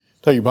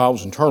Take your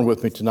Bibles and turn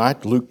with me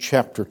tonight to Luke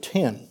chapter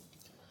 10.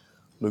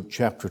 Luke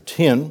chapter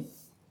 10.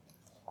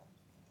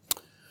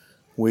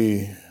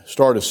 We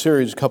started a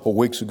series a couple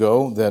weeks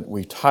ago that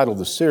we titled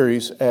the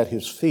series, At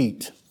His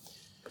Feet.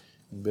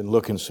 We've been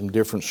looking at some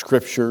different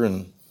scripture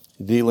and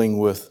dealing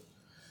with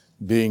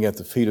being at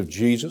the feet of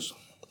Jesus,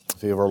 the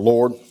feet of our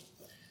Lord.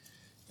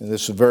 And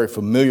this is a very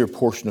familiar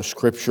portion of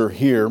scripture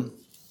here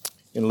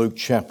in Luke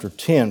chapter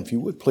 10. If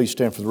you would please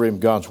stand for the reading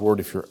of God's Word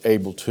if you're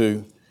able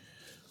to.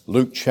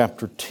 Luke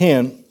chapter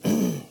 10,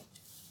 and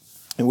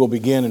we'll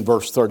begin in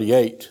verse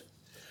 38.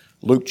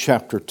 Luke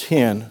chapter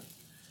 10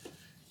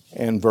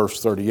 and verse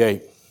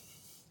 38. It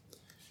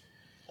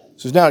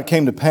says, "Now it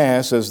came to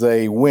pass as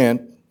they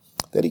went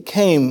that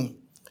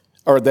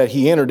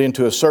he entered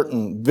into a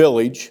certain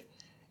village,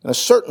 and a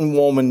certain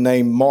woman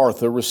named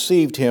Martha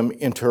received him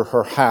into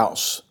her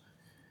house.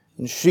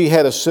 And she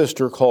had a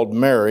sister called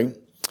Mary,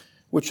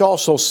 which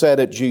also sat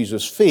at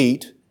Jesus'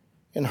 feet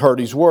and heard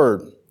his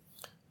word.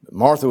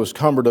 Martha was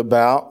cumbered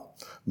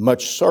about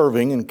much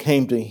serving, and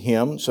came to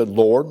him and said,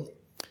 Lord,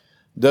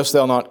 dost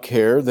thou not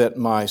care that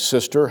my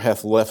sister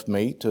hath left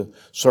me to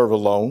serve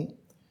alone?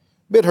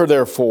 Bid her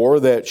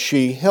therefore that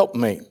she help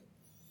me.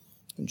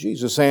 And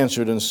Jesus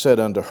answered and said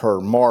unto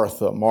her,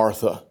 Martha,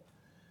 Martha,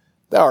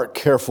 thou art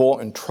careful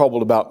and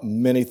troubled about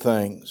many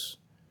things,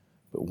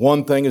 but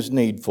one thing is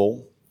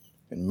needful,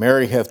 and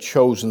Mary hath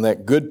chosen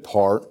that good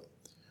part,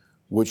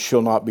 which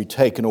shall not be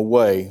taken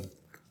away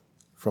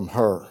from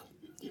her."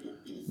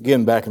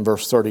 Again, back in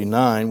verse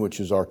 39, which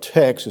is our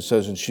text, it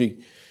says, "And she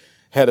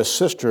had a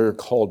sister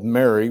called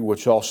Mary,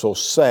 which also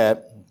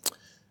sat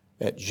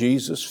at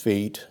Jesus'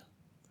 feet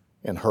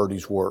and heard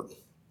his word."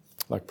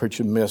 I'd like to preach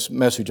a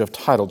message I've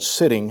titled,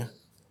 Sitting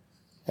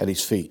at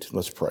His Feet.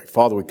 Let's pray.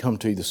 Father, we come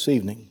to you this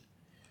evening.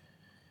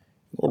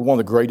 Lord, one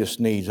of the greatest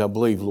needs, I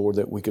believe, Lord,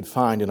 that we could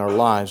find in our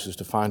lives is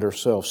to find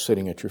ourselves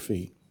sitting at your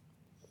feet,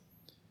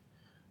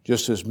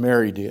 just as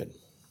Mary did.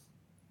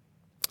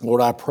 Lord,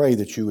 I pray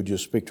that you would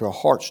just speak to our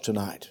hearts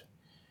tonight.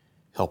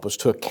 Help us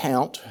to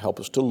account, help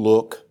us to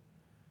look,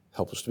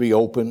 help us to be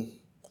open,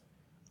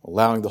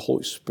 allowing the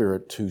Holy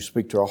Spirit to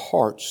speak to our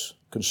hearts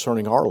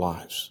concerning our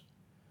lives.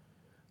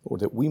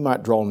 Lord, that we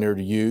might draw near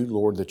to you,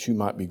 Lord, that you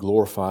might be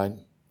glorified,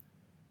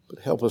 but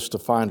help us to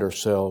find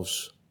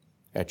ourselves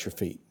at your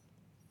feet.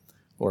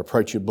 Lord, I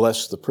pray that you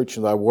bless the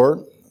preaching of thy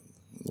word.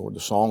 Lord, the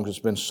song has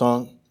been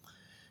sung.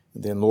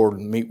 And then, Lord,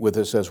 meet with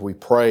us as we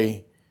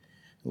pray.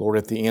 Lord,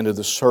 at the end of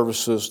the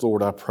services,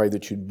 Lord, I pray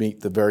that you'd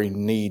meet the very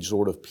needs,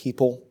 Lord, of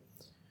people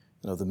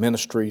and of the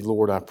ministry.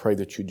 Lord, I pray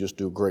that you'd just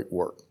do a great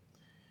work.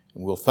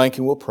 And we'll thank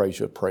you and we'll praise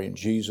you. I pray in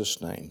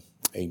Jesus' name.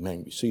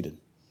 Amen. Be seated.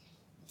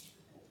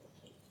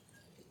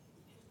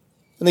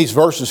 In these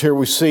verses here,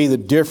 we see the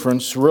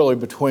difference really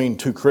between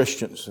two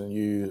Christians.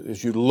 And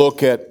as you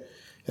look at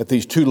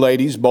these two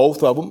ladies,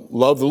 both of them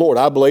love the Lord.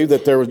 I believe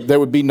that there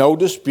would be no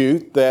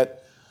dispute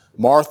that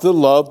Martha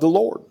loved the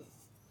Lord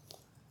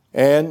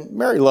and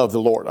Mary loved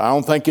the Lord. I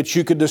don't think that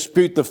you could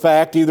dispute the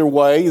fact either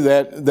way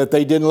that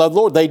they didn't love the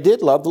Lord. They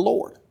did love the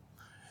Lord.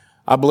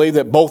 I believe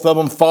that both of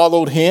them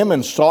followed Him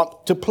and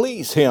sought to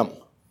please Him.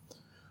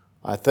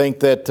 I think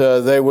that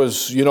they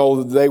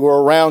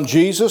were around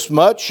Jesus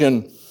much,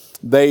 and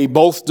they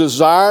both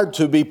desired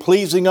to be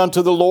pleasing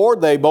unto the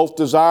Lord. They both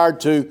desired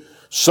to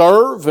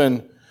serve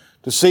and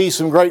to see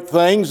some great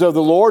things of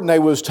the Lord, and they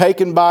was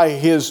taken by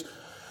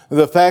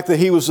the fact that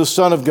He was the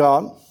Son of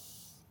God.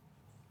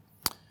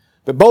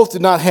 But both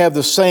did not have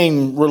the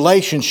same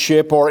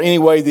relationship, or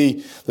anyway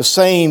the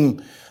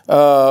same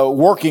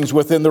workings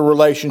within the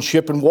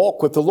relationship and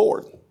walk with the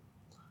Lord.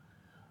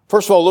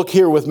 First of all, look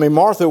here with me.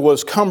 Martha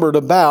was cumbered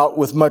about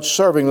with much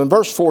serving. In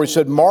verse 4, he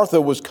said,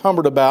 Martha was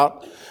cumbered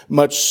about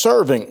much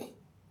serving.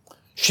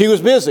 She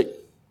was busy.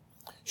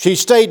 She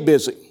stayed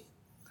busy.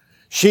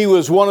 She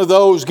was one of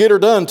those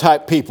get-her-done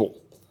type people.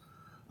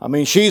 I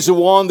mean, she's the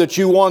one that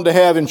you wanted to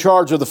have in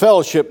charge of the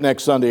fellowship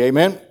next Sunday,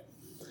 amen?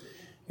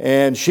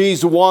 And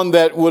she's the one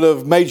that would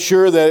have made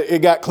sure that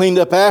it got cleaned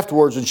up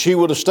afterwards, and she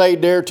would have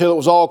stayed there till it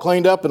was all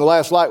cleaned up and the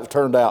last light was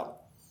turned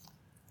out.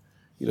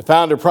 You'd have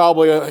found her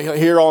probably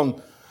here on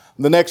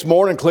the next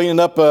morning cleaning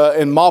up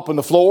and mopping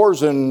the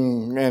floors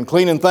and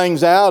cleaning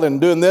things out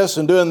and doing this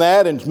and doing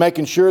that and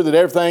making sure that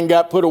everything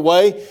got put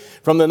away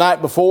from the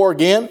night before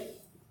again.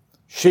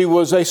 She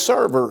was a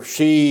server.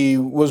 She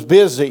was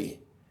busy.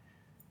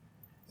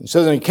 It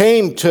says, and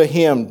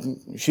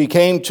she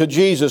came to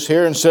Jesus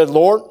here and said,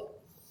 Lord,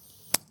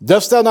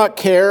 dost thou not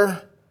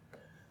care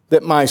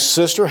that my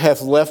sister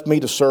hath left me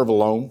to serve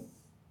alone?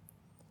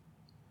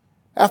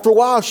 After a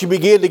while, she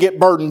began to get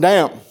burdened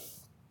down.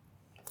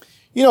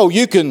 You know,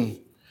 you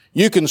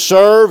can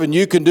serve and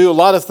you can do a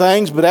lot of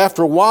things, but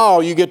after a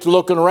while, you get to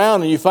looking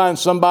around and you find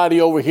somebody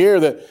over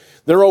here that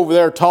they're over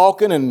there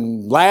talking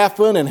and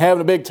laughing and having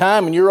a big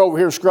time, and you're over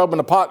here scrubbing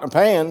a pot and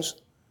pans.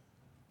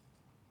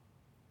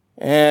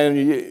 And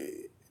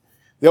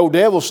the old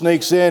devil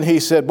sneaks in. He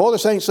said, boy,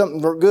 this ain't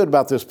something good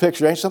about this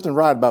picture. Ain't something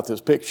right about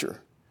this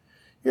picture.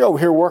 You're over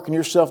here working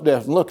yourself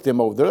deaf, and look at them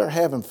over there. They're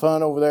having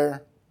fun over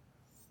there.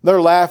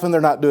 They're laughing.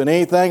 They're not doing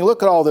anything.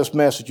 Look at all this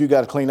mess that you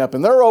got to clean up.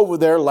 And they're over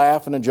there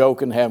laughing and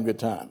joking and having a good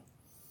time.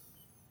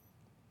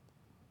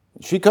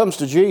 She comes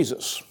to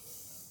Jesus.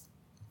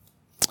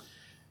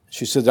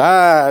 She says,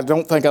 I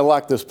don't think I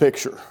like this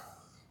picture.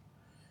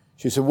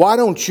 She said, why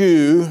don't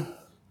you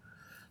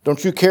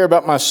care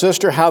about my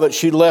sister, how that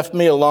she left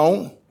me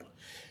alone?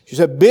 She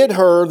said, bid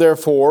her,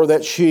 therefore,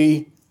 that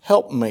she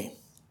help me.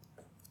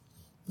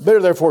 Bid her,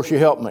 therefore, she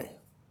help me.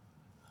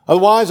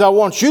 Otherwise, I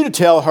want you to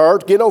tell her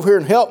to get over here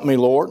and help me,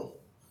 Lord.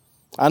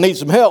 I need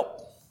some help.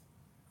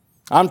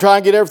 I'm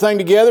trying to get everything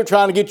together,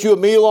 trying to get you a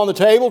meal on the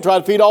table, try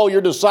to feed all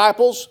your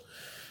disciples.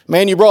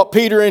 Man, you brought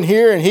Peter in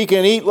here and he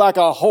can eat like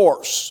a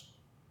horse.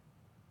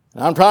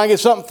 And I'm trying to get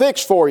something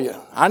fixed for you.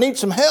 I need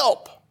some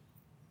help.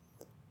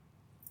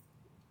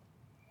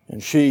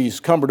 And she's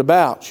cumbered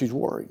about. She's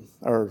worried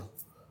or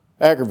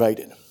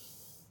aggravated.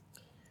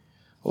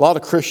 A lot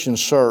of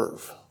Christians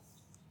serve,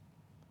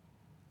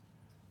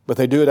 but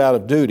they do it out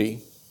of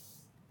duty,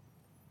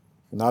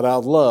 not out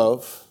of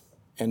love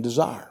and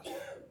desire.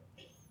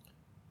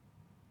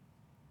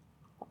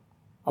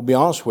 I'll be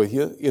honest with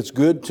you, it's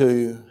good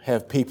to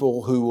have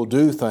people who will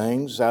do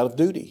things out of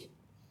duty.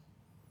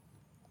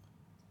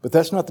 But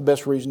that's not the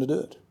best reason to do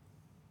it.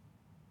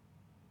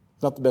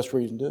 Not the best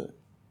reason to do it.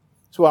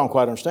 So I don't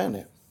quite understand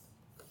that.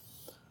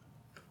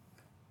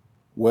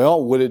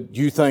 Well, do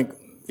you think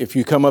if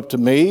you come up to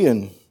me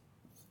and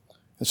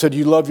said,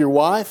 you love your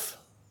wife?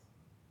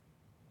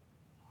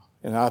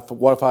 And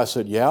what if I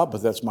said, yeah,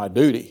 but that's my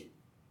duty?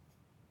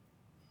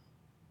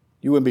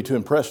 You wouldn't be too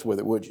impressed with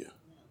it, would you?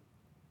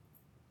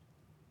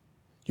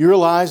 You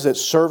realize that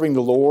serving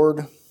the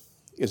Lord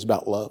is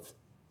about love.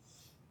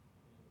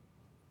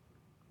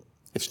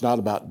 It's not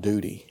about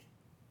duty.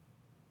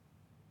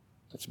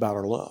 It's about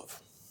our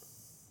love.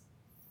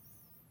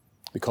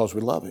 Because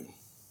we love Him.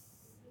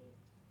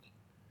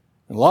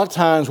 And a lot of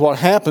times what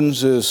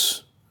happens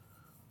is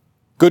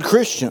good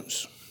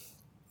Christians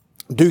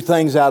do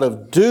things out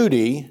of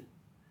duty,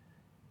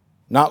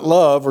 not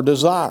love or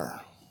desire.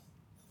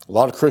 A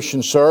lot of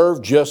Christians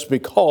serve just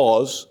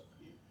because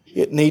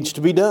it needs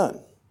to be done.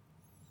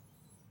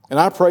 And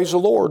I praise the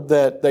Lord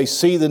that they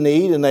see the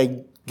need and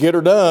they get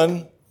her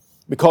done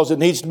because it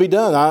needs to be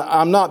done.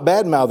 I'm not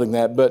bad-mouthing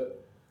that,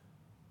 but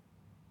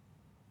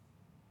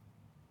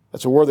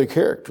that's a worthy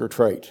character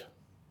trait.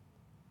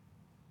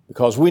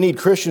 Because we need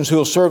Christians who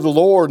will serve the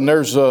Lord, and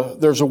there's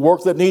a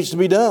work that needs to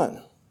be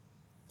done.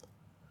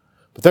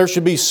 But there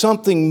should be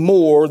something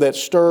more that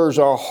stirs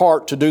our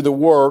heart to do the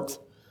work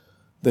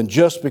than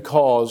just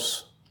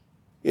because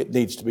it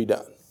needs to be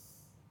done.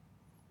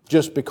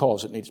 Just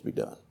because it needs to be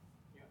done.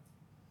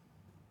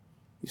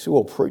 You say,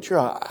 well, preacher,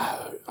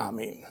 I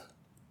mean,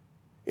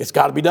 it's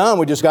got to be done.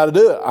 We just got to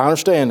do it. I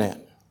understand that.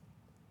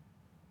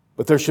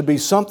 But there should be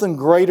something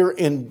greater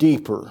and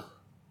deeper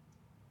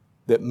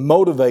that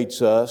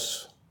motivates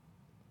us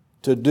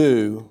to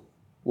do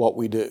what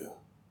we do.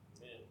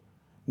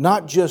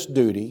 Not just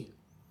duty,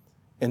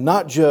 and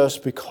not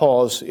just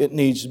because it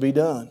needs to be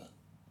done.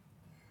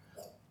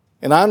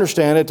 And I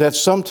understand that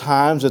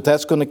sometimes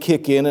that's going to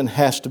kick in and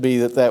has to be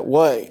that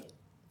way.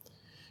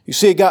 You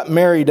see, it got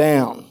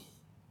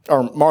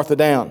Martha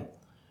down.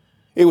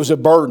 It was a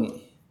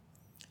burden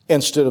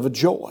instead of a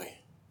joy.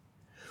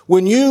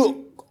 When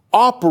you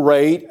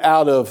operate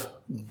out of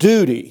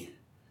duty,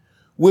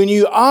 when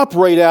you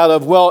operate out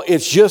of, well,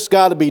 it's just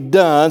got to be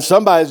done,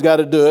 somebody's got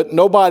to do it,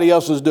 nobody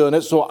else is doing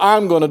it, so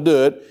I'm going to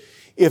do it.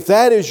 If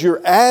that is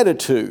your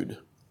attitude,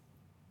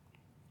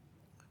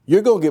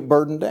 you're going to get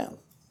burdened down.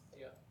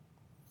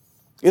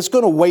 It's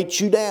going to weight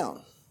you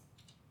down.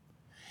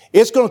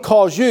 It's going to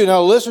cause you,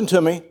 now listen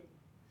to me,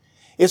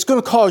 it's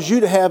going to cause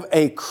you to have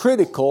a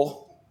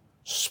critical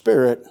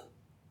spirit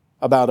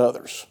about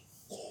others.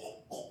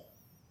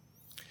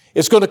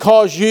 It's going to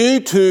cause you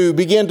to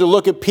begin to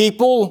look at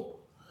people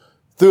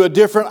through a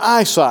different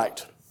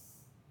eyesight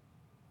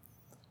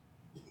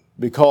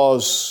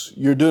because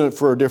you're doing it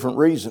for a different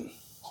reason.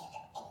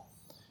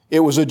 It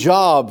was a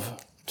job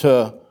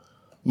to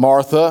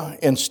Martha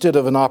instead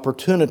of an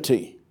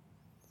opportunity.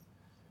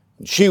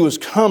 She was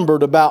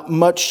cumbered about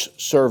much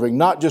serving,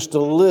 not just a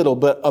little,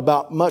 but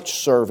about much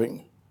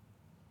serving.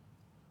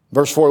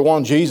 Verse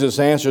 41, Jesus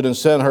answered and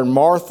said to her,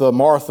 Martha,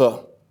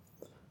 Martha,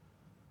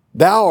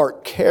 thou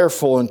art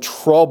careful and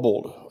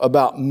troubled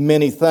about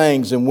many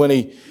things. And when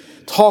he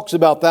talks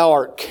about thou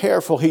art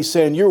careful, he's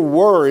saying you're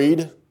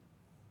worried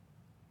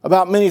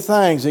about many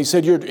things. He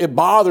said it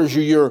bothers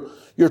you,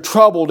 you're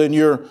troubled, and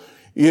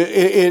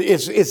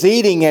it's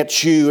eating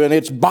at you and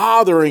it's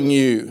bothering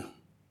you.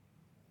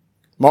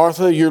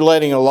 Martha, you're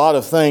letting a lot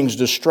of things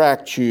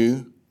distract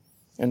you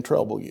and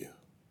trouble you.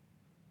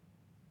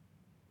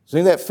 Does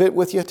any of that fit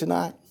with you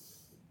tonight?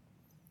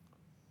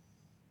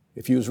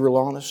 If you was real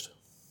honest.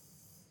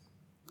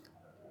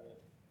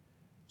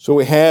 So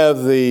we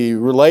have the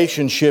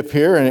relationship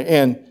here,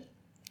 and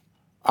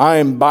I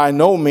am by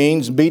no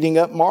means beating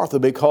up Martha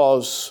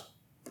because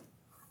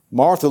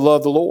Martha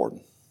loved the Lord.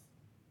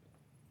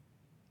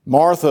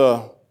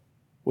 Martha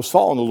was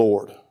following the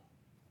Lord.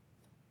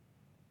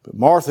 But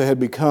Martha had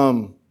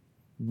become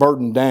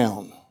burdened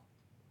down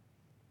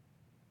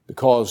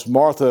because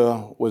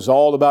Martha was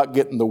all about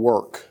getting the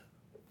work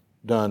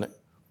done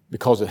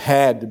because it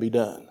had to be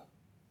done.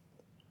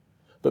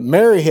 But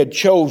Mary had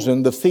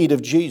chosen the feet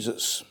of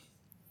Jesus.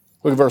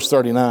 Look at verse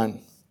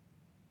 39.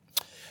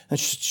 And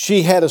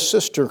she had a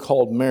sister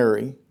called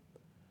Mary,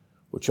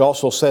 which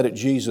also sat at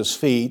Jesus'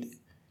 feet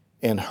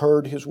and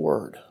heard his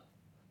word.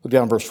 Look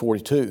down at verse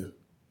 42.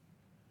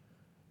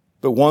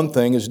 But one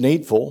thing is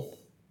needful,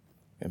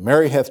 and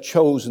Mary hath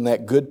chosen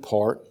that good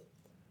part,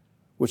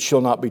 which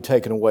shall not be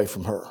taken away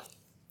from her.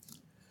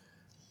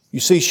 You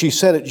see, she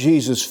sat at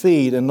Jesus'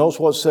 feet, and notice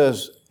what it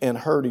says, and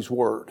heard his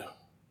word.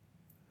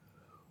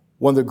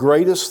 One of the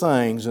greatest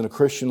things in a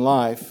Christian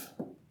life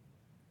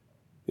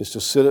is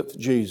to sit at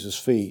Jesus'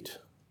 feet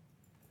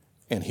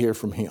and hear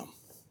from him.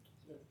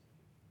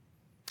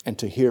 And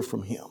to hear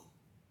from him.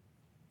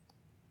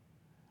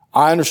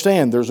 I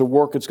understand there's a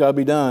work that's got to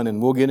be done,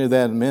 and we'll get into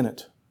that in a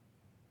minute.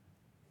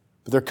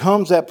 But there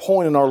comes that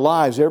point in our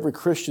lives, every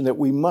Christian, that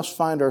we must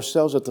find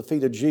ourselves at the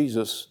feet of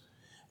Jesus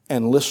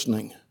and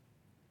listening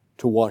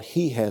to what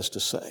he has to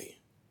say.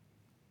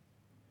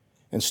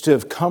 Instead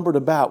of cumbered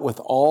about with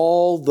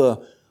all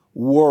the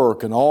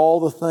work and all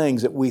the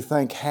things that we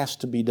think has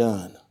to be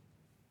done.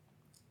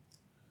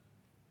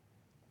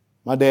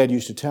 My dad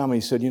used to tell me,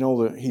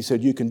 he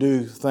said, you can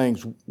do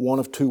things one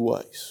of two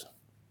ways.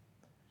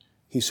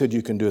 He said,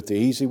 you can do it the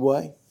easy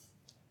way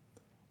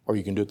or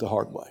you can do it the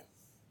hard way.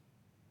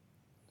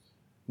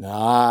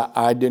 Now,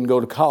 I didn't go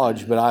to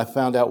college, but I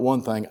found out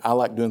one thing. I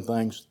like doing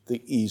things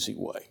the easy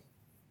way.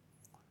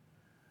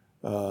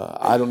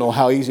 I don't know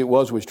how easy it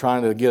was. We was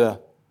trying to get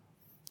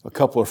a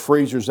couple of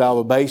freezers out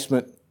of the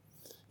basement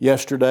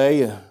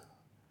yesterday at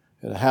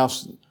a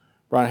house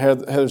Brian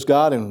Heather's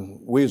got, and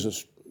we was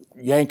just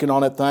yanking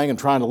on that thing and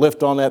trying to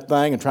lift on that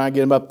thing and trying to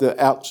get them up the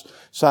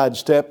outside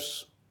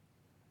steps.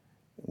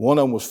 One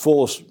of them was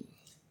full of,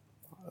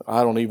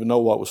 I don't even know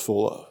what was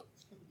full of.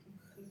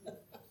 I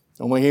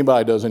don't think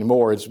anybody does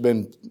anymore. It's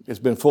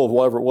been full of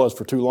whatever it was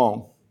for too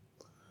long.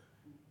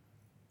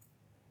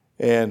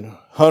 And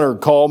Hunter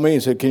called me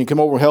and said, can you come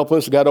over and help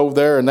us? I got over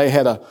there, and they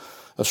had a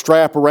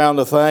strap around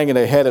the thing, and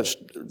they had it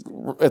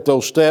at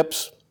those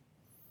steps.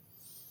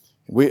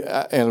 We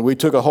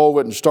took a hold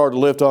of it and started to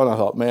lift on it. I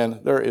thought, man,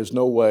 there is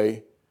no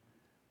way.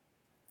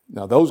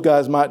 Now, those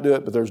guys might do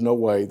it, but there's no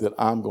way that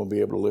I'm going to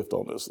be able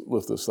to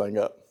lift this thing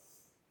up.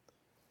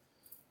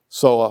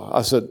 So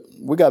I said,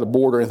 we got a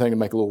board or anything to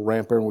make a little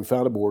ramp there, and we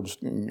found a board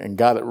and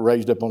got it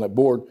raised up on that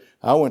board.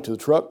 I went to the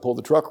truck, pulled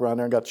the truck around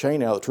there, and got the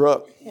chain out of the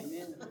truck.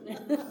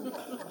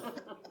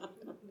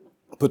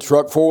 Put the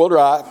truck four-wheel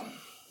drive.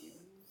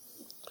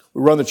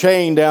 We run the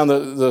chain down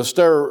the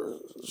stair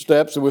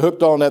steps, and we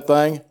hooked on that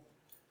thing,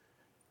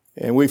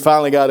 and we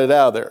finally got it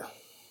out of there.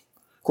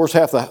 Of course,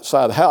 half the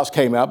side of the house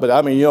came out, but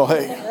I mean,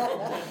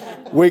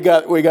 hey, we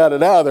got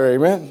it out of there,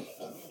 amen?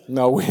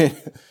 No,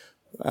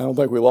 I don't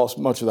think we lost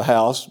much of the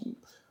house.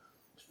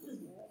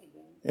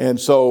 And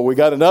so we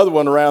got another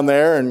one around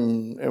there,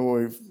 and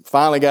we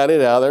finally got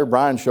it out of there.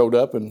 Brian showed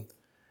up, and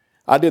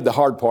I did the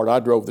hard part. I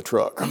drove the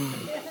truck.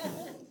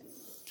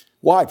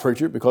 Why,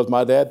 preacher? Because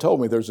my dad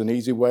told me there's an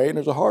easy way and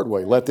there's a hard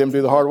way. Let them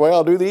do the hard way,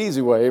 I'll do the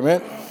easy way,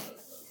 amen?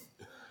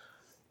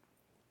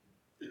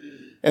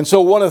 And so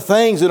one of the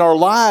things in our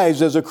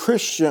lives as a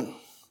Christian,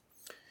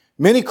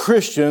 many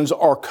Christians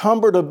are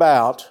cumbered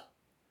about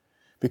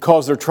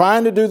because they're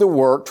trying to do the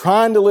work,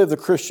 trying to live the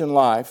Christian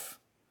life,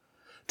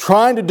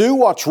 trying to do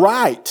what's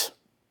right.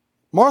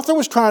 Martha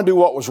was trying to do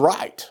what was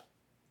right.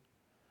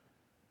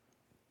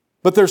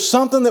 But there's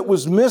something that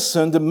was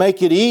missing to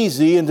make it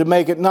easy and to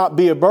make it not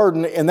be a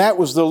burden, and that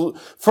was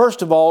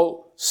first of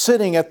all,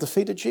 sitting at the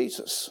feet of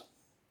Jesus.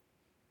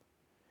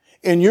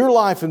 In your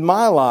life and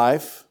my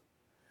life,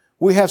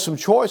 we have some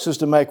choices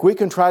to make. We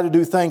can try to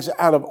do things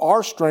out of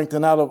our strength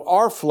and out of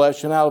our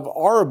flesh and out of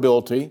our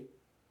ability,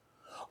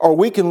 or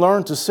we can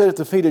learn to sit at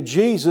the feet of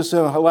Jesus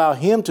and allow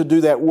Him to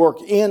do that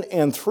work in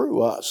and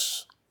through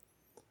us.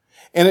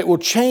 And it will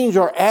change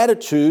our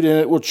attitude and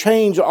it will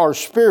change our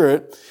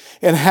spirit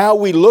and how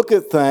we look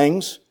at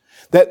things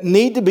that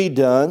need to be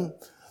done,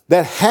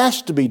 that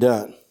has to be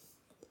done.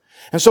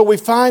 And so we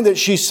find that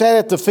she sat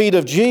at the feet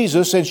of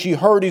Jesus and she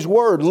heard His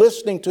word,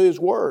 listening to His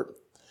word.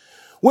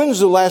 When's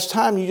the last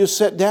time you just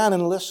sat down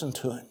and listened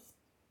to Him?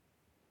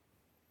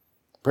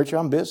 Preacher,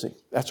 I'm busy.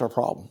 That's our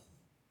problem.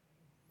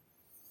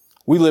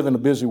 We live in a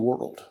busy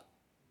world.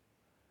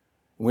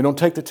 We don't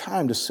take the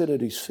time to sit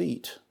at His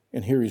feet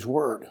and hear His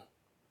word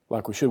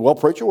like we should. Well,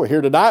 preacher, we're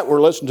here tonight.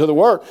 We're listening to the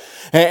word.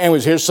 And we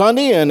was here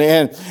Sunday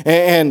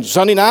and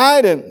Sunday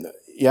night. And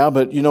yeah,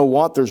 but you know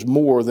what? There's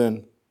more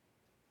than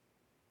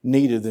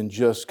needed than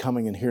just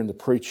coming and hearing the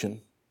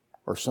preaching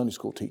or Sunday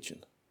school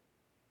teaching.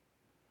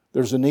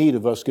 There's a need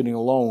of us getting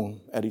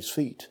alone at His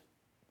feet.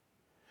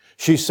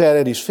 She sat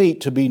at His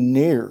feet to be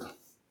near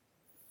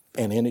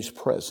and in His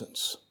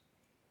presence.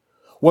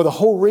 Well, the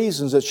whole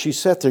reason is that she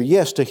sat there,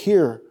 yes, to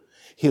hear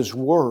His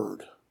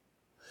word.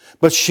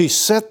 But she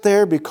sat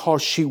there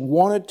because she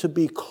wanted to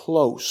be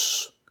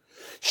close.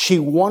 She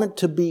wanted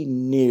to be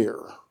near.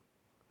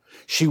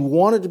 She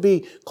wanted to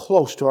be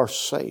close to her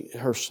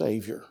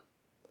Savior.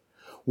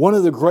 One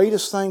of the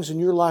greatest things in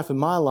your life and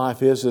my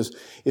life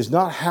is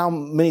not how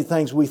many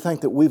things we think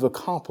that we've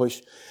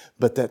accomplished,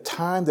 but that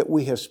time that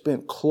we have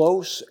spent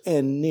close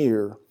and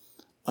near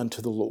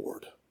unto the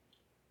Lord.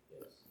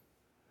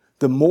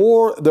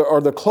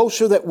 The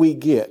closer that we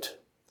get,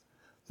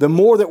 the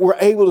more that we're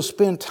able to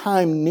spend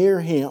time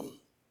near Him,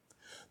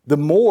 the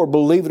more,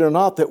 believe it or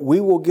not, that we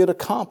will get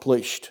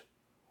accomplished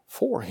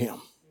for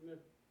Him.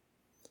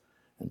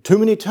 And too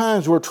many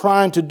times we're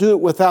trying to do it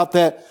without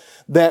that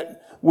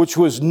which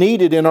was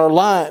needed in our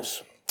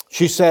lives.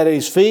 She sat at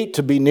His feet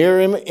to be near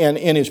Him and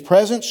in His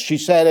presence. She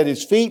sat at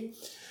His feet.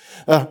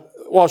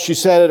 While she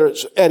sat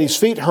at His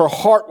feet, her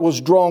heart was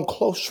drawn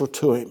closer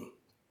to Him.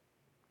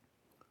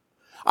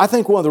 I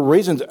think one of the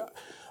reasons,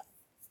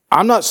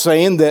 I'm not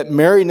saying that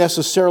Mary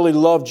necessarily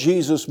loved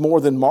Jesus more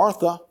than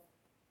Martha,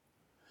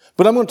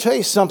 but I'm going to tell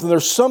you something.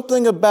 There's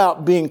something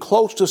about being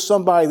close to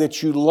somebody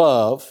that you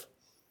love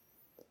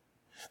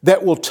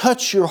that will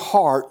touch your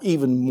heart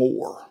even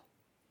more.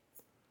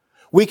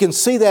 We can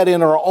see that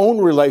in our own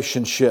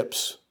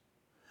relationships.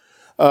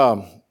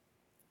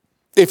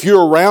 If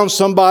you're around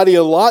somebody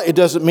a lot, it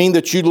doesn't mean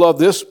that you love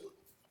this.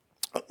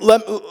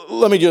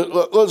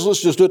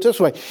 Let's just do it this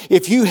way.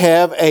 If you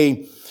have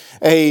a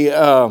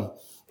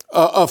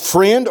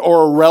friend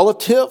or a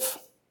relative,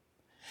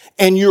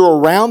 and you're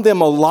around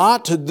them a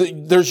lot,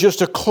 there's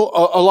just a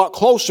lot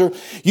closer.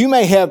 You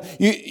may have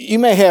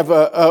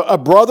a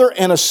brother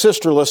and a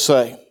sister, let's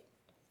say,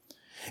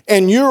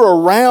 and you're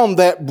around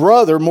that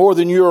brother more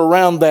than you're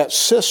around that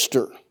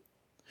sister.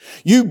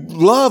 You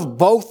love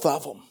both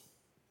of them.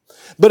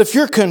 But if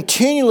you're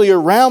continually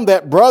around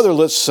that brother,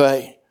 let's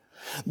say,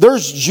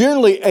 there's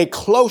generally a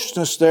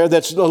closeness there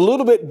that's a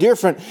little bit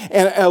different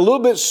and a little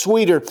bit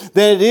sweeter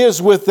than it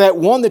is with that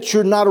one that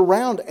you're not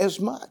around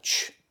as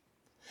much.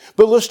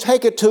 But let's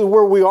take it to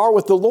where we are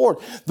with the Lord.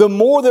 The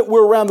more that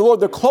we're around the Lord,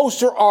 the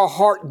closer our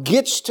heart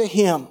gets to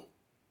Him.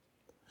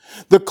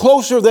 The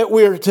closer that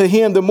we're to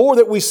Him, the more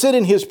that we sit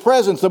in His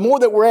presence, the more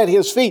that we're at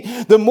His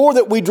feet, the more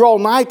that we draw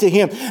nigh to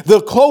Him, the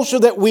closer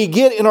that we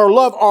get in our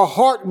love, our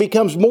heart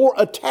becomes more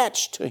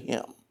attached to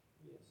Him.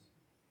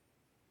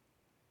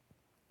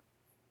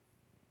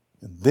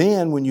 And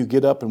then when you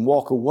get up and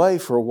walk away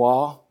for a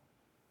while,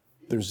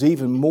 there's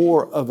even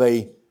more of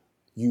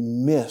you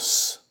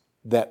miss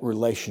that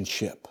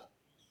relationship.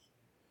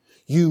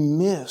 You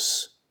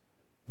miss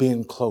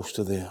being close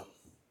to them.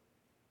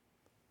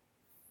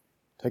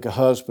 Take a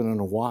husband and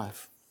a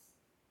wife.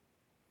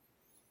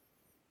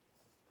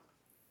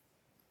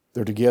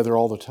 They're together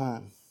all the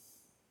time.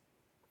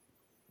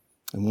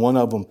 And one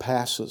of them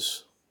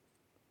passes.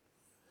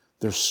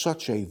 There's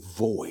such a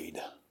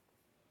void.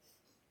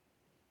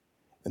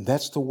 And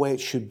that's the way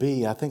it should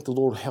be. I think the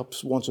Lord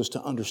wants us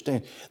to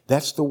understand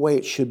that's the way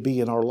it should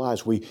be in our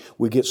lives. We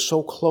get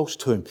so close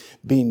to Him,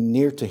 being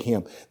near to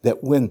Him,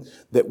 that when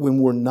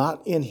we're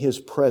not in His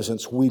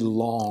presence, we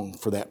long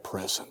for that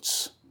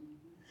presence.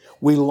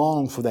 We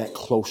long for that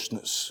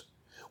closeness.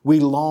 We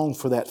long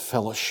for that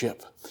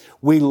fellowship.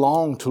 We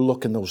long to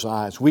look in those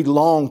eyes. We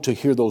long to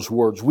hear those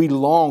words. We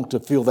long to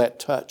feel that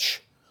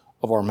touch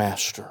of our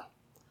Master.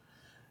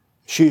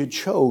 She had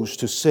chose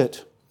to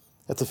sit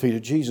at the feet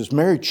of Jesus.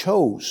 Mary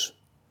chose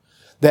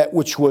that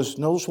which was,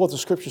 notice what the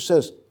Scripture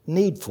says,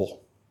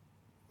 needful.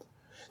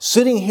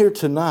 Sitting here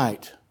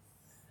tonight,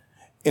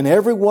 in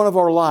every one of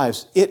our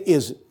lives, it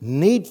is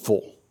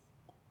needful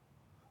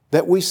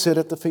that we sit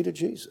at the feet of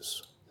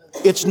Jesus.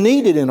 It's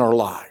needed in our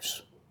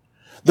lives.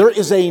 There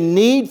is a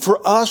need for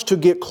us to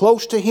get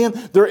close to Him.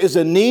 There is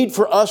a need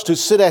for us to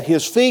sit at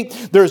His feet.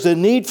 There's a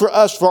need for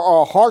us for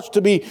our hearts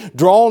to be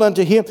drawn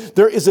unto Him.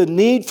 There is a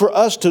need for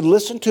us to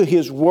listen to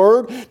His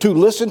Word, to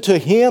listen to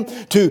Him,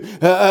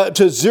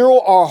 to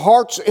zero our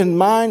hearts and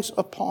minds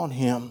upon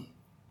Him.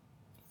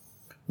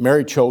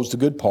 Mary chose the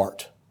good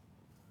part.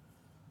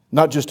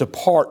 Not just a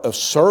part of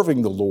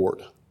serving the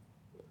Lord,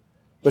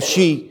 but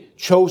she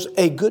chose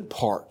a good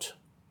part.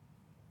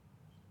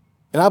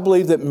 And I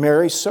believe that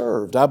Mary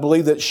served. I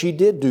believe that she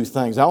did do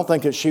things. I don't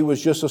think that she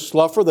was just a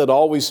sluffer that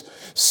always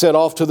set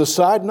off to the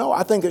side. No,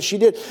 I think that she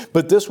did.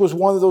 But this was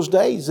one of those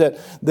days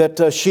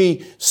that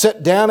she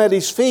sat down at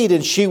His feet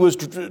and she was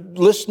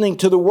listening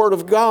to the Word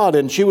of God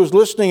and she was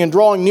listening and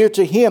drawing near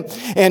to Him.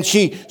 And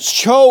she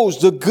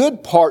chose the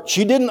good part.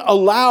 She didn't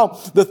allow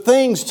the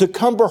things to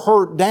cumber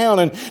her down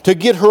and to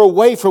get her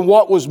away from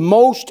what was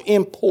most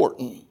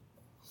important.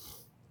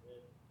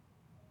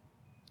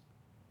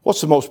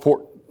 What's the most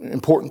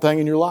important thing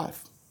in your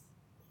life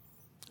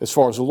as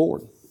far as the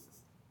Lord?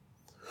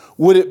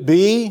 Would it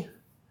be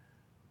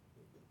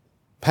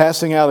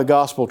passing out a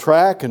gospel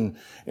tract and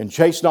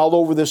chasing all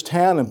over this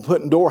town and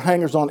putting door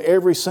hangers on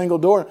every single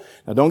door?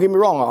 Now don't get me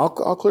wrong,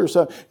 I'll clear this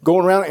up.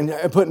 Going around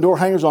and putting door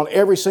hangers on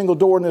every single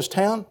door in this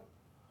town,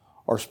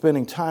 or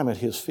spending time at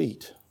His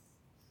feet?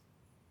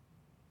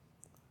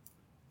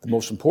 The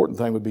most important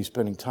thing would be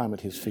spending time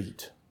at His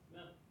feet.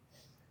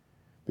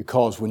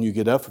 Because when you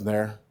get up from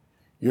there,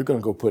 you're going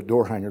to go put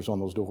door hangers on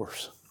those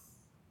doors.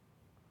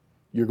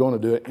 You're going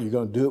to do it. You're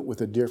going to do it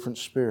with a different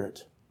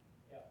spirit.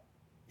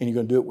 And you're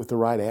going to do it with the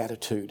right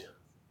attitude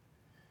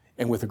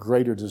and with a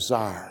greater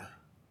desire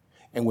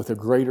and with a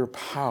greater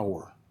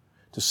power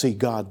to see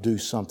God do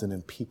something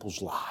in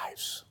people's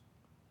lives.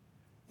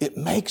 It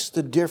makes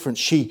the difference.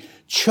 She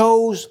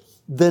chose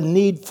the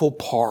needful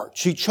part.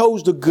 She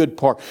chose the good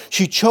part.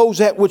 She chose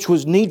that which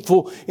was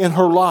needful in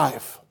her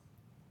life.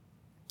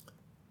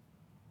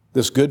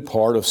 This good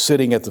part of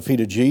sitting at the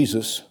feet of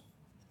Jesus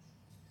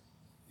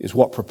is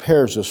what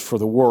prepares us for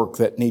the work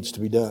that needs to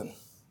be done.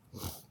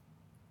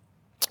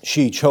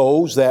 She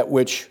chose that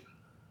which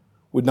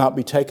would not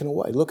be taken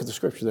away. Look at the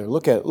scripture there.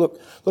 Look at it. Look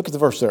at the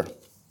verse there.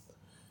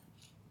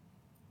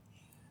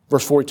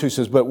 Verse 42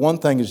 says, "But one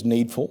thing is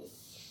needful,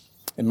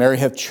 and Mary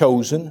hath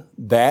chosen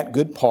that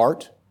good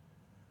part,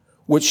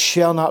 which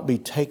shall not be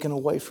taken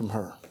away from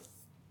her."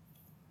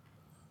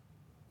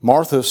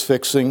 Martha's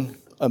fixing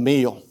a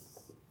meal.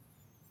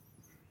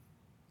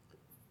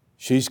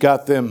 She's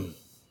got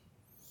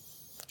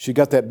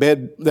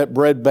that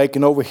bread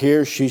baking over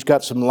here. She's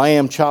got some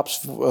lamb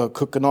chops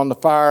cooking on the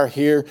fire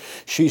here.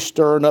 She's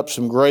stirring up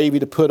some gravy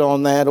to put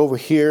on that over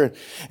here.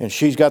 And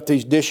she's got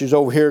these dishes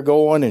over here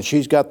going. And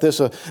she's got this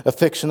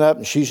fixing up.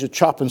 And she's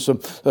chopping some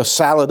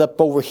salad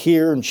up over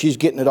here. And she's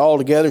getting it all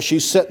together.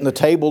 She's setting the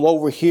table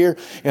over here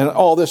and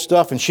all this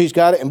stuff. And she's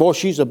got it. And boy,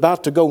 she's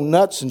about to go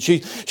nuts. And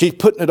she's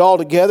putting it all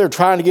together,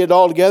 trying to get it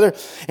all together.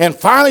 And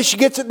finally she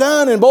gets it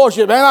done. And boy,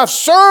 she says, "Man, I've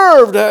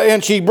served."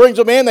 And she brings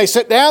them in. They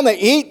sit down. They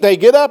eat. They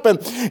get up.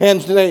 And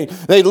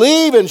they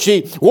leave, and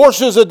she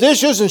washes the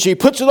dishes, and she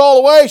puts it all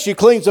away. She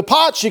cleans the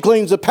pots, she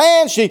cleans the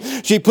pans,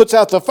 she puts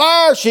out the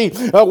fire, she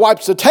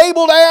wipes the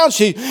table down,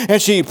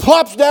 and she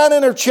plops down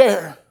in her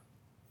chair.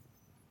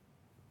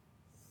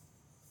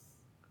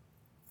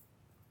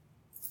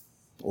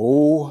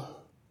 Oh,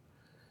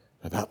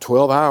 about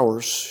 12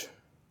 hours,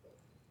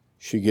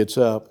 she gets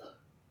up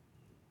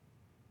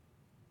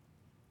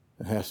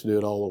and has to do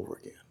it all over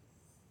again.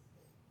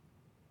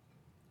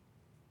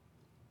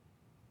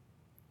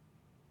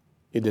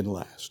 It didn't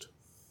last.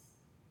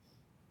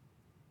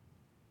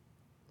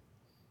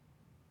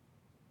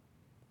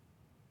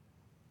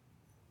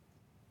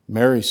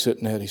 Mary's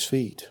sitting at his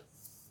feet.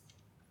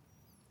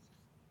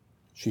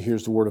 She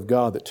hears the word of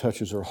God that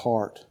touches her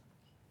heart,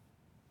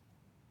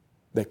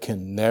 that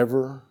can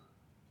never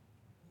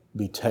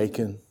be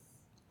taken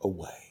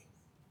away.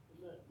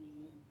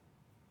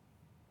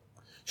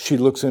 She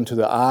looks into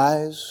the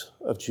eyes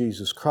of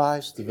Jesus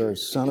Christ, the very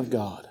Son of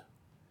God,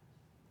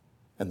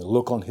 and the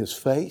look on His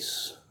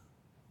face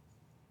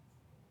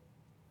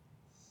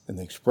and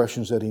the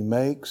expressions that He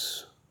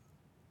makes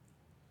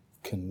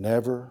can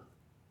never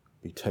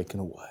be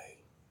taken away.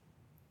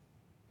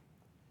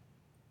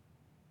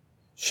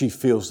 She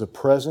feels the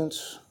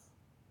presence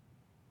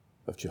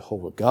of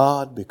Jehovah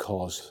God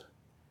because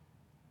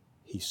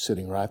He's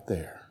sitting right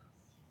there,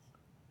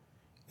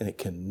 and it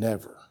can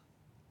never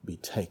be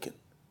taken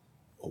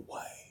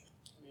away.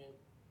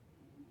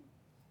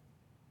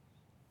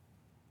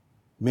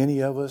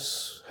 Many of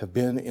us have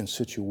been in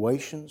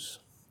situations,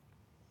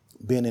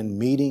 been in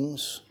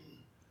meetings,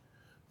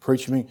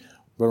 preaching.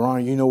 But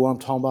Ronnie, you know what I'm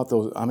talking about?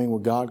 Where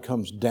God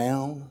comes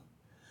down,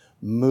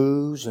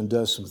 moves, and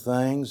does some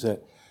things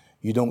that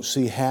you don't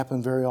see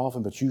happen very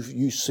often, but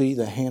you see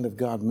the hand of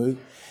God move.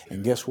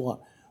 And guess what?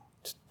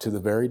 To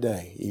the very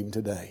day, even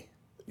today,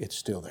 it's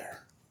still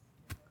there.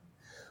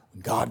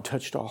 When God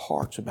touched our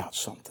hearts about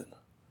something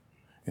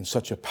in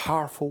such a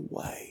powerful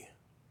way,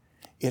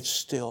 it's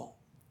still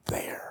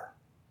there.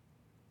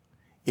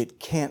 It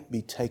can't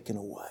be taken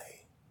away.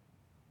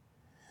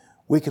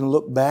 We can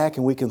look back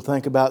and we can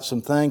think about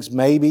some things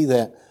maybe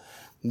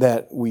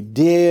that we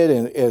did,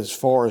 and as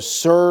far as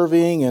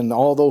serving and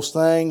all those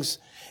things,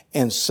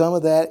 and some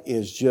of that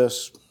is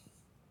just,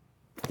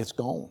 it's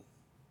gone.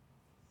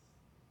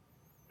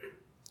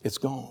 It's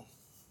gone.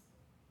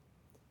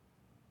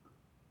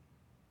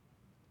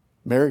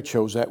 Mary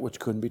chose that which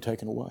couldn't be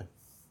taken away.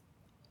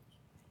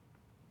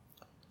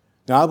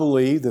 Now I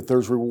believe that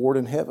there's reward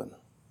in heaven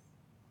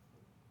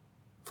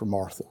for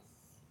Martha.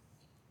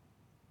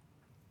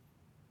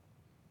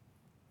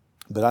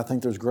 But I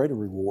think there's greater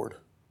reward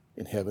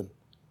in heaven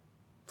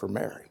for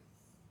Mary.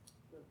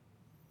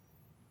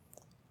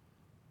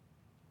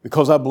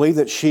 Because I believe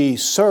that she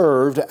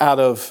served out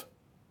of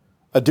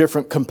a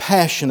different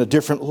compassion, a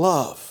different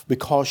love,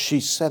 because she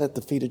sat at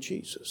the feet of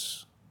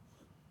Jesus.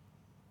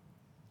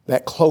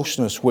 That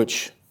closeness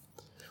which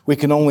we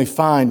can only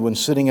find when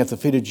sitting at the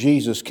feet of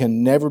Jesus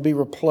can never be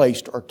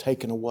replaced or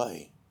taken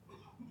away.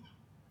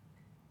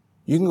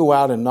 You can go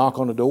out and knock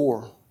on a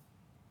door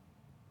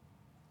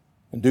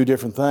and do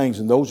different things,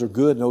 and those are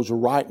good and those are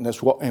right,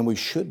 and we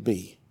should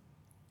be.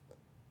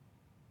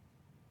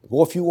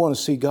 Boy, if you want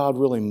to see God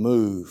really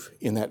move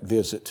in that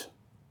visit,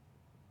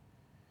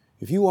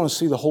 if you want to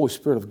see the Holy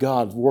Spirit of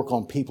God work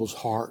on people's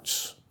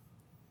hearts,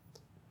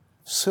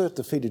 sit at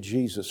the feet of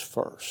Jesus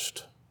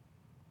first,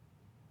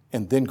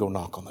 and then go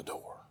knock on the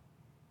door.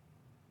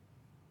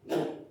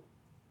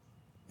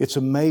 It's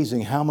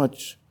amazing how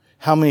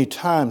many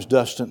times,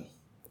 Dustin,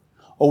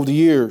 over the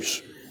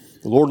years,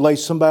 the Lord laid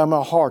somebody on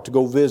my heart to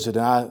go visit,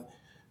 and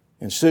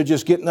instead of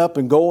just getting up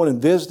and going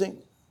and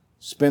visiting,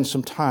 spend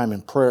some time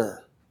in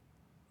prayer,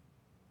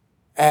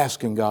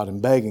 asking God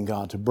and begging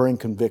God to bring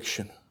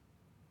conviction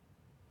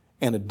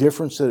and a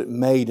difference that it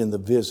made in the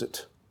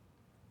visit.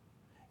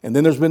 And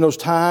then there's been those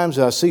times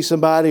I see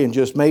somebody and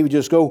just maybe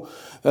just go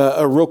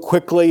real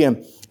quickly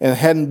and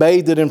hadn't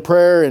bathed it in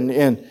prayer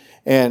and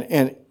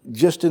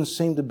just didn't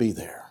seem to be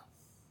there.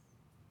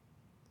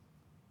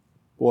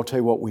 Well, I'll tell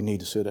you what, we need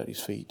to sit at His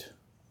feet.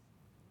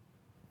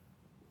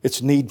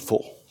 It's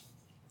needful.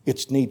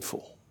 It's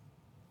needful.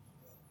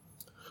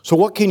 So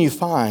what can you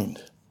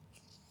find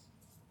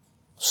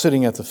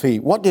sitting at the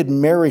feet? What did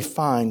Mary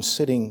find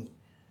sitting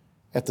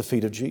at the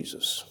feet of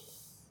Jesus?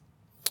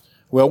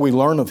 Well, we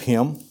learn of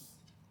Him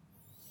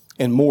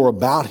and more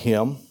about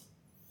Him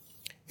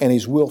and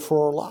His will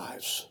for our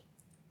lives.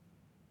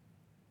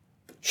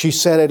 She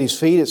sat at His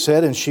feet, it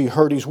said, and she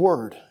heard His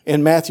word.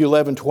 In Matthew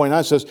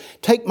 11:29 it says,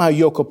 "Take my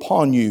yoke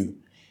upon you.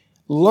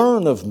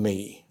 Learn of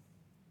me.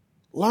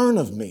 Learn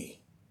of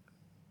me.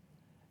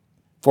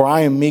 For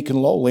I am meek and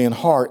lowly in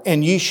heart,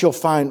 and ye shall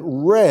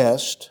find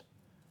rest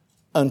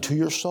unto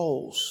your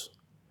souls."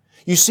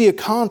 You see a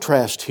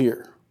contrast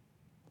here.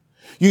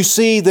 You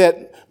see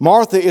that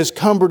Martha is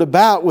cumbered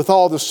about with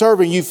all the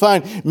serving. You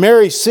find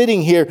Mary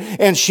sitting here,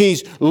 and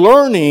she's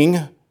learning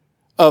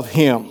of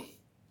Him.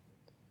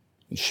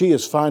 And she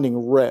is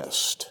finding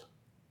rest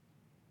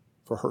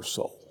for her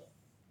soul.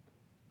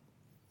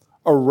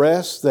 A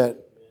rest that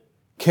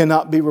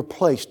cannot be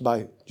replaced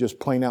by just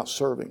plain out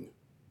serving.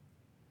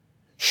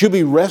 She'll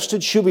be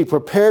rested, she'll be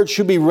prepared,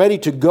 she'll be ready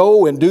to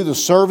go and do the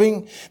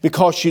serving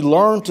because she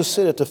learned to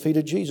sit at the feet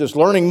of Jesus.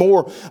 Learning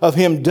more of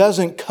Him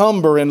doesn't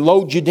cumber and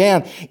load you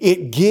down.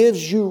 It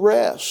gives you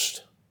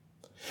rest.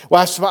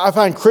 Well, I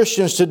find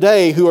Christians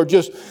today who are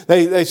just,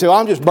 they say, well,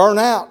 I'm just burnt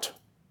out.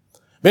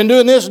 Been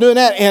doing this and doing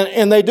that,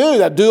 and they do.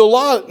 They do a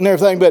lot and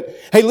everything. But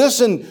hey,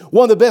 listen,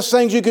 one of the best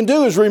things you can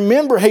do is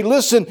remember, hey,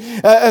 listen,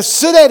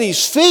 sit at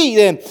His feet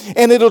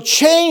and it'll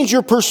change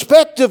your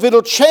perspective.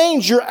 It'll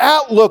change your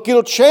outlook.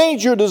 It'll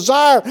change your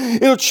desire.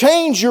 It'll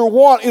change your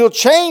want. It'll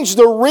change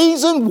the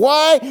reason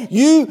why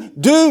you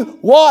do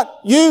what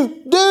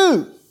you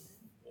do.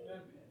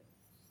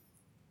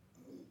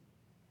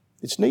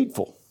 It's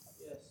needful.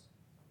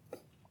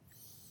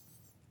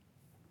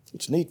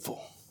 It's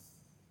needful.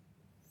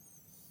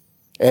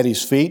 At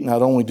His feet,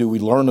 not only do we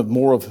learn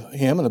more of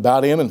Him and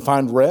about Him and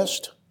find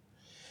rest,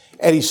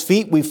 at His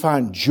feet we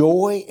find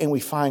joy and we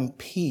find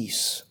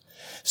peace.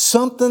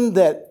 Something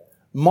that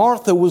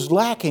Martha was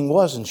lacking,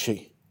 wasn't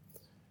she?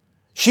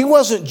 She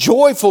wasn't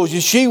joyful.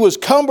 She was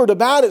cumbered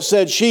about, it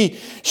said. She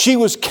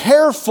was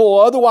careful,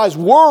 otherwise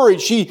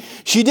worried. She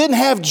didn't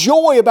have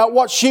joy about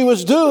what she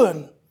was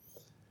doing.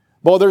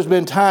 Boy, there's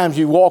been times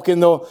you walk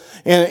in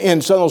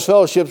some of those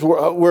fellowships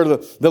where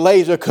the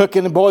ladies are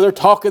cooking, and boy, they're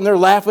talking, they're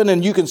laughing,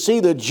 and you can see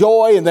the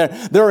joy, and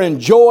they're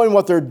enjoying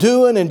what they're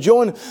doing,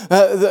 enjoying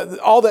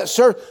all that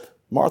service.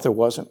 Martha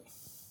wasn't.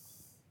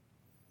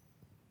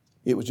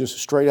 It was just a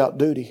straight out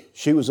duty.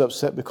 She was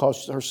upset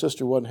because her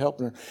sister wasn't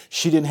helping her.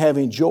 She didn't have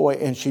any joy,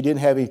 and she didn't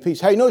have any peace.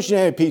 How you know she didn't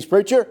have any peace,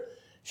 preacher?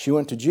 She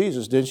went to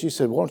Jesus, didn't she? She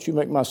said, why don't you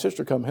make my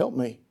sister come help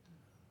me?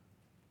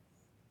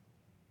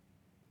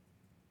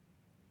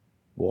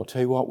 Well, I'll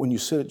tell you what, when you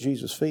sit at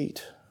Jesus'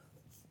 feet,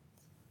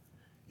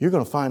 you're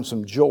going to find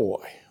some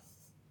joy.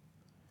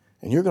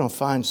 And you're going to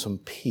find some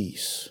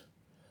peace.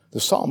 The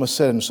psalmist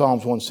said in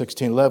Psalms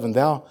 116:11,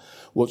 "Thou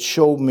wilt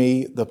show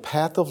me the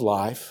path of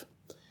life."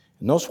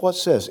 And notice what it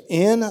says,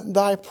 "In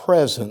Thy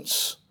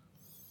presence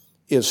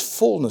is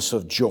fullness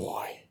of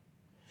joy.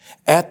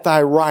 At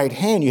Thy right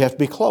hand," you have to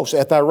be close,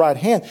 "at Thy right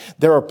hand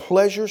there are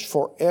pleasures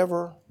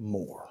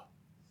forevermore."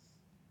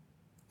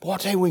 Boy, I'll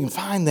tell you, we can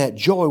find that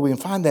joy, we can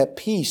find that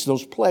peace,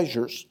 those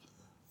pleasures,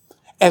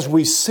 as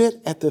we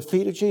sit at the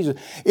feet of Jesus.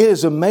 It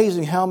is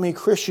amazing how many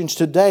Christians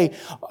today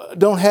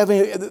don't have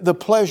the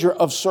pleasure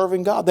of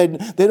serving God. They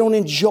don't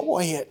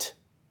enjoy it.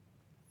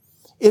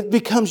 It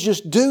becomes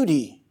just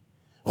duty.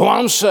 Well,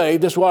 I'm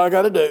saved, that's what I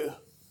got to do.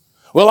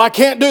 Well, I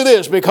can't do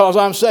this because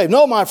I'm saved.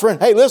 No, my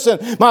friend, hey, listen,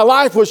 my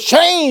life was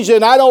changed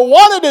and I don't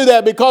want to do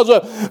that because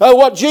of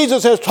what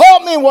Jesus has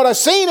taught me and what I've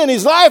seen in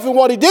His life and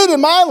what He did in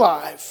my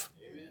life.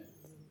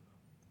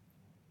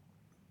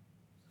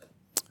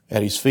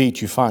 At His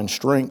feet, you find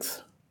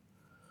strength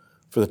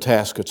for the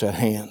task that's at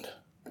hand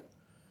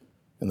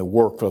and the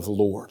work of the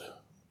Lord.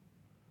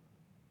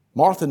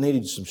 Martha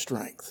needed some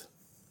strength.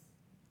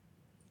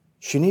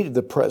 She needed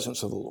the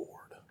presence of the Lord.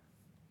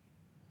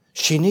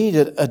 She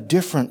needed a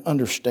different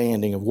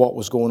understanding of what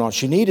was going on.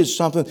 She needed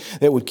something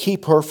that would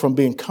keep her from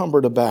being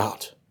cumbered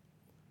about.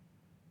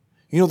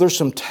 You know, there's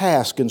some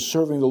task in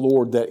serving the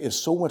Lord that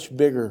is so much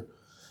bigger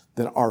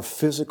than our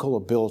physical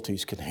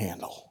abilities can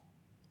handle.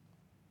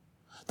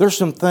 There's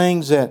some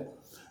things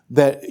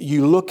that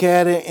you look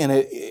at it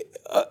and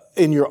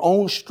in your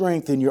own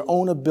strength, in your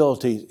own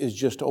ability, is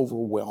just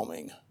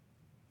overwhelming.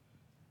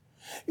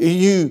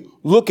 You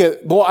look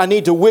at, boy, I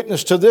need to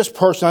witness to this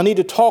person. I need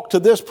to talk to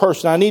this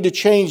person. I need to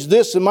change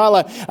this in my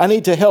life. I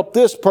need to help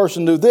this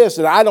person do this,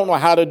 and I don't know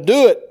how to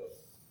do it.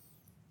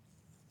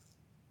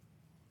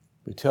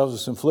 He tells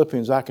us in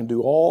Philippians, I can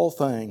do all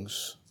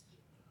things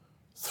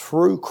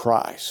through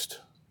Christ,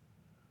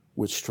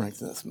 which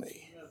strengtheneth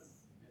me.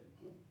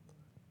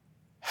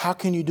 How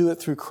can you do it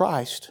through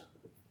Christ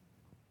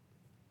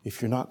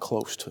if you're not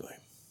close to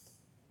Him?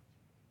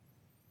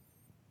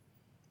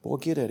 Boy,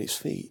 get at His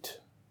feet.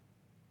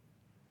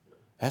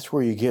 That's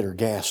where you get her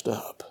gassed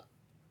up.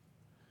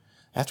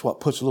 That's what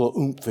puts a little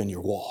oomph in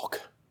your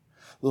walk,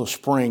 a little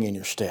spring in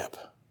your step.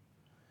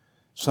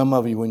 Some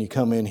of you, when you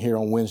come in here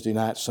on Wednesday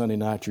night, Sunday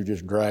night, you're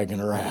just dragging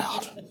her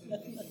out.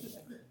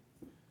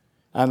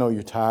 I know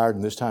you're tired,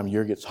 and this time of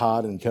year gets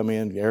hot, and you come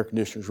in, the air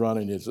conditioner's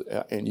running,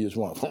 and you just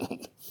want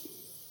to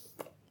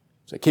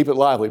say, keep it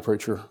lively,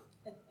 preacher.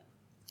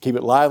 Keep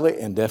it lively,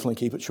 and definitely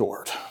keep it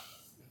short.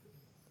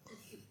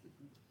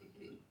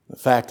 The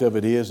fact of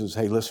it is,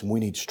 hey, listen, we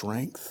need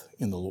strength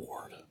in the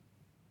Lord.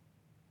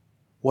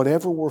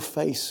 Whatever we're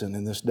facing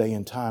in this day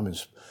and time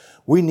is,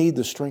 we need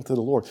the strength of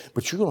the Lord.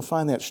 But you're going to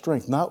find that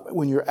strength not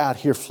when you're out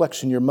here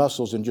flexing your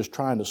muscles and just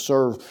trying to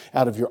serve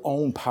out of your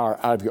own power,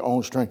 out of your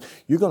own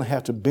strength. You're going to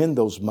have to bend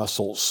those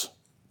muscles.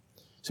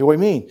 See what I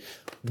mean?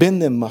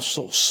 Bend them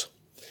muscles.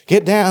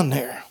 Get down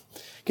there.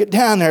 Get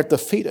down there at the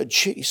feet of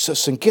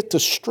Jesus and get the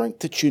strength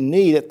that you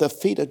need at the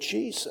feet of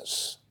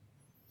Jesus.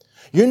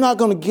 You're not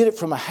going to get it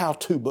from a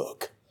how-to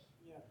book.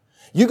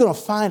 You're going to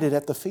find it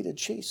at the feet of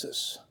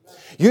Jesus.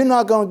 You're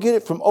not going to get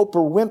it from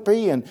Oprah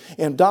Winfrey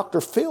and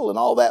Dr. Phil and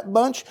all that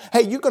bunch.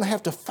 Hey, you're going to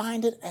have to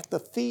find it at the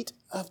feet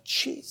of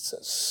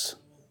Jesus.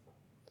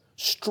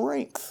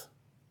 Strength.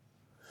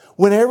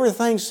 When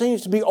everything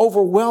seems to be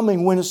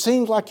overwhelming, when it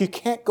seems like you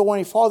can't go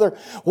any farther,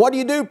 what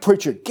do,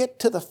 preacher? Get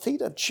to the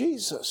feet of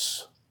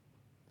Jesus.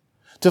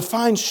 To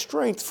find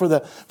strength for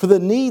the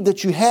need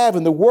that you have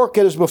and the work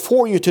that is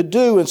before you to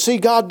do and see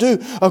God do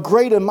a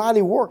great and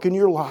mighty work in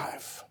your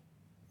life.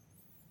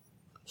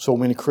 So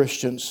many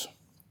Christians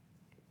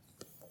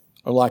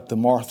are like the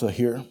Martha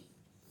here.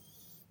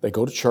 They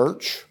go to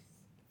church.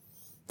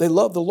 They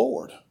love the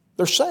Lord.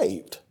 They're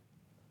saved.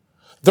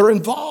 They're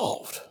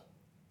involved.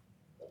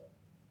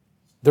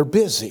 They're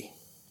busy.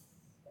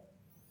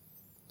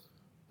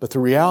 But the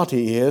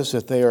reality is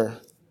that they are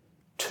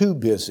too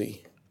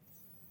busy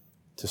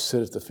to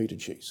sit at the feet of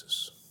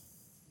Jesus.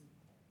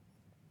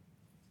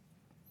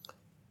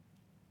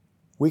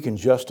 We can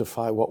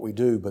justify what we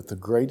do, but the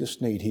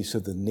greatest need, he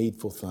said, the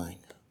needful thing.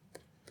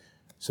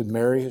 He said,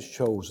 Mary has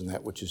chosen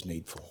that which is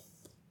needful.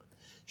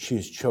 She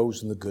has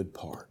chosen the good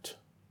part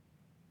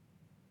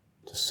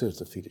to sit at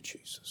the feet of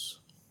Jesus.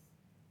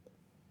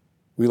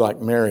 We, like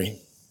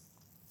Mary,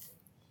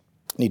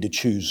 need to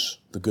choose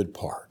the good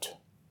part.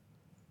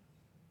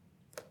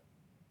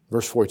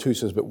 Verse 42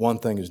 says, but one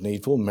thing is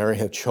needful. Mary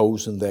hath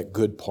chosen that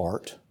good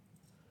part,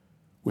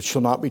 which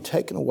shall not be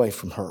taken away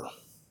from her.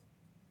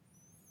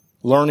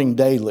 Learning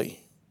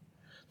daily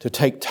to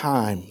take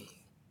time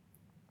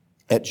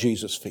at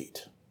Jesus'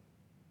 feet.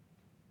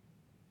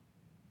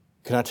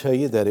 Can I tell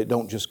you that it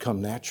don't just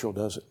come natural,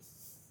 does it?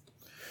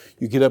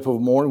 You get up in the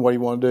morning, what do you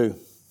want to do?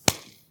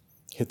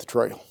 Hit the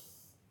trail.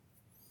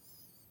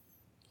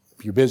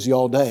 If you're busy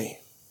all day,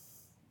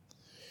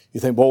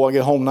 you think, boy, when I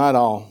get home tonight,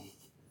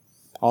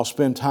 I'll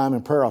spend time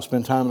in prayer. I'll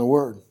spend time in the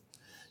Word.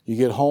 You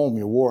get home,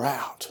 you're wore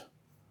out.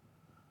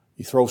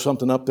 You throw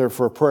something up there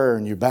for a prayer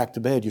and you're back to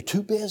bed. You're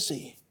too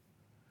busy.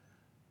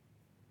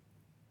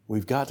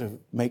 We've got to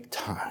make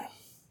time.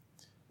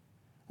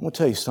 I'm going to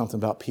tell you something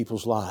about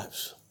people's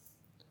lives.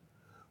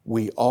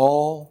 We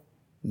all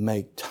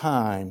make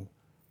time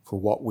for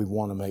what we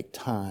want to make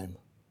time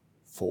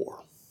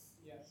for.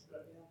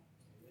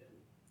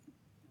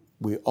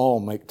 We all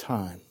make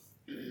time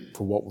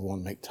for what we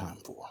want to make time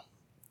for.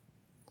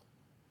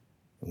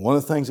 And one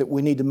of the things that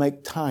we need to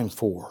make time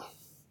for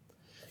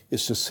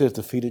is to sit at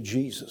the feet of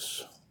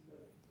Jesus.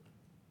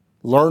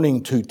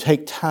 Learning to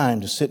take time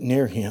to sit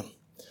near Him.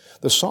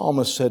 The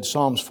psalmist said,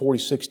 Psalms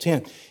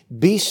 46:10,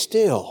 be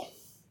still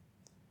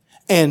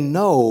and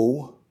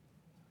know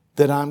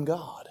that I'm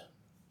God.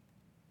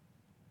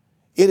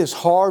 It is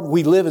hard.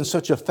 We live in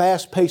such a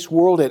fast-paced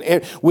world,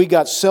 and we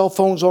got cell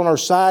phones on our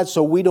side,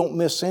 so we don't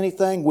miss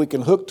anything. We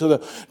can hook to the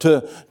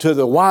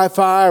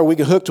Wi-Fi, or we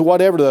can hook to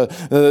whatever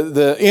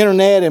the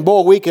internet, and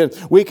boy, we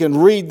can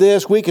read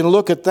this, we can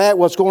look at that,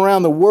 what's going around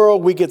in the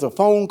world. We get the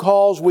phone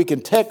calls, we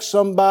can text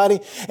somebody,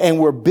 and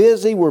we're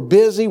busy. One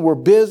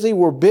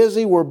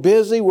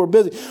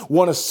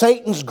of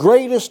Satan's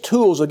greatest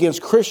tools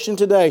against Christian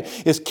today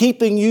is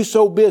keeping you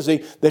so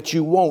busy that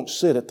you won't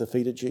sit at the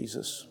feet of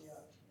Jesus.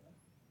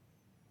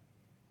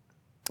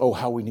 Oh,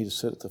 how we need to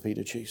sit at the feet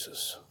of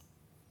Jesus.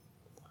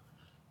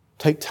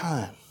 Take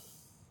time.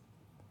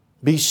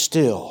 Be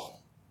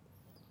still.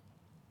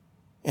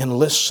 And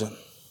listen.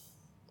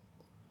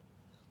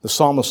 The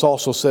psalmist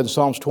also said in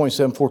Psalms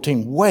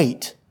 27:14,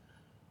 wait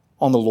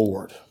on the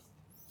Lord.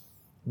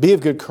 Be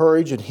of good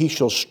courage, and He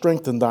shall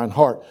strengthen thine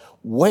heart.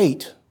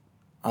 Wait,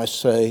 I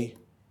say,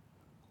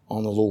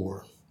 on the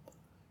Lord.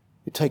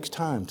 It takes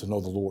time to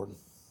know the Lord.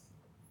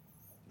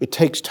 It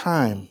takes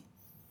time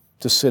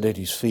to sit at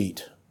His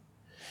feet.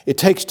 It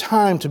takes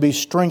time to be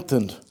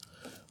strengthened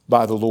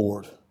by the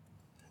Lord.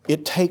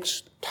 It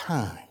takes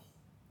time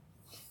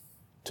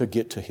to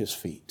get to His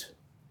feet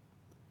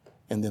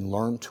and then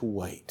learn to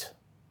wait.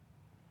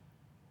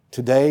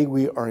 Today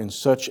we are in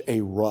such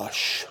a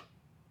rush.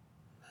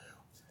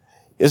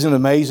 Isn't it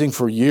amazing?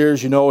 For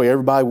years,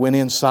 everybody went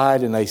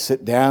inside and they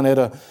sit down at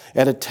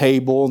a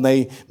table and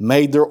they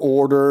made their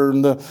order,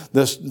 and the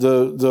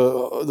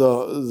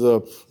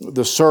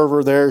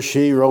server there,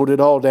 she wrote it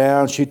all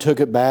down. She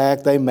took it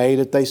back. They made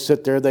it. They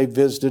sit there. They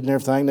visited and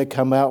everything. They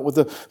come out with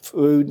the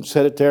food and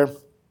set it there.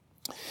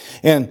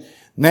 And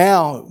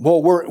now,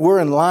 we're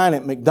in line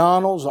at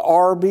McDonald's,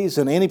 Arby's,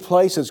 and any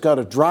place that's got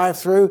a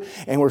drive-through,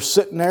 and we're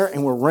sitting there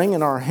and we're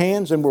wringing our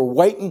hands and we're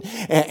waiting.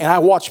 And I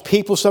watch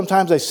people,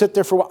 sometimes they sit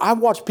there for a while. I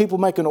watch people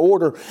make an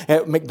order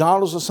at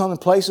McDonald's or some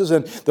places,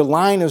 and the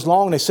line is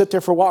long, and they sit there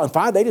for a while, and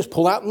finally they just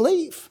pull out and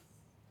leave.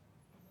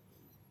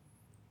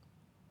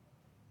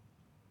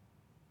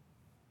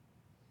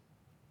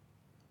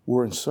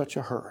 We're in such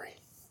a hurry.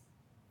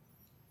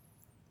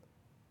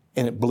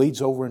 And it bleeds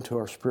over into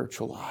our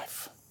spiritual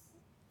life.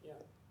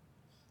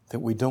 That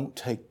we don't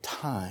take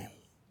time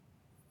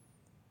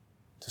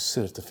to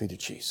sit at the feet of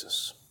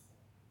Jesus.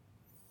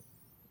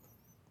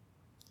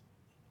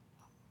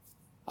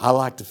 I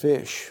like to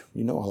fish.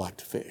 I like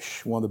to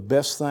fish. One of the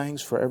best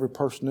things for every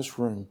person in this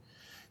room,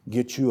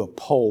 get you a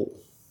pole.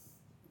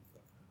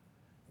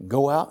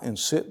 Go out and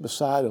sit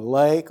beside a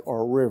lake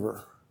or a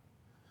river.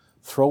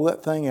 Throw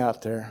that thing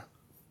out there.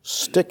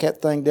 Stick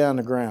that thing down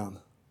the ground.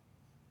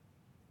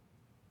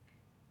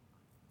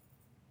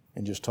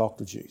 And just talk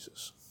to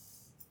Jesus.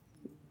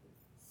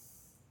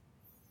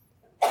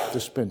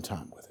 Just spend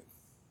time with Him.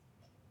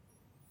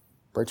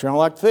 Preacher, I don't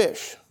like to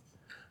fish.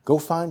 Go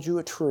find you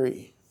a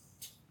tree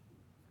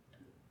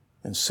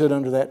and sit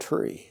under that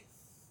tree.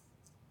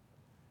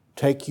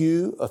 Take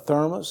you a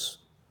thermos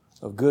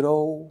of good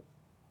old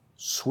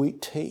sweet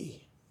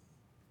tea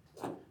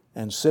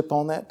and sip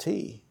on that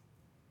tea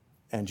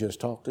and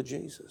just talk to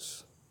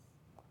Jesus.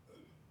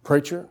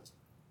 Preacher,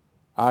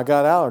 I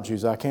got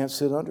allergies. I can't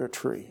sit under a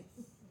tree.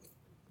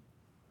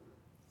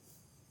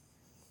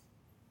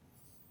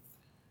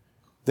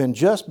 Then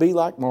just be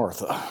like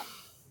Martha.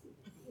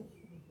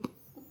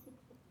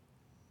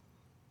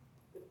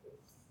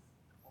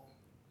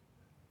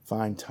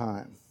 Find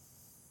time.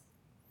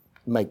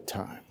 Make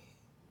time.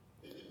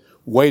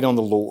 Wait on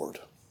the Lord.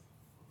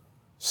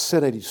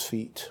 Sit at His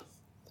feet.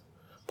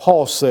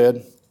 Paul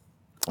said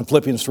in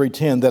Philippians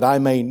 3:10 that I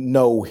may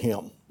know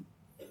Him.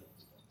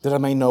 That I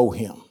may know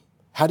Him.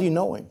 How do you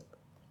know Him?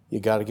 You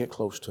got to get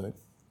close to Him.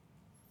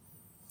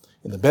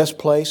 And the best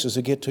place is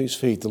to get to His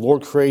feet. The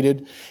Lord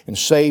created and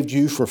saved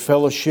you for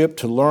fellowship,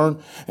 to learn,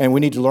 and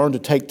we need to learn to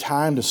take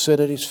time to sit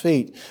at His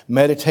feet.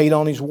 Meditate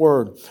on His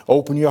Word.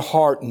 Open your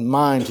heart and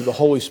mind to the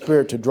Holy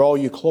Spirit to draw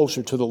you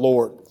closer to the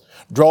Lord.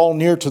 Draw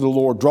near to the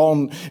Lord.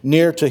 Draw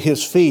near to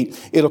His feet.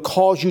 It'll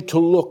cause you to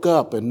look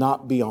up and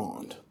not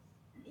beyond.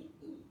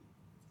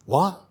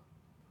 What?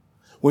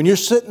 When you're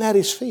sitting at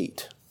His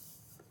feet,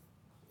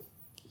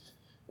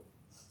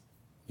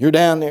 you're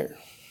down there.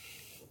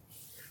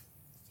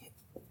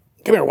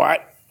 Come here, White.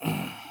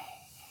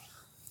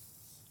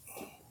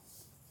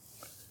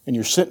 And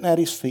you're sitting at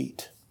His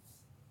feet.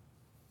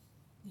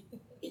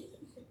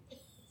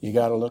 You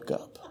got to look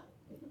up.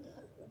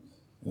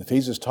 And if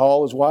He's as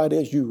tall as White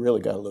is, you really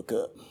got to look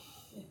up.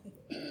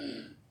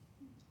 And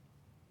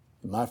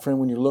my friend,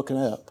 when you're looking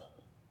up,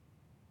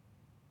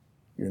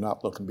 you're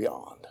not looking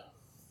beyond.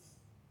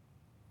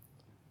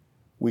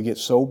 We get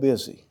so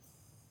busy,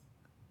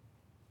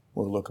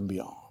 we're looking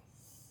beyond.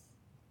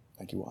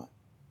 Thank you, White.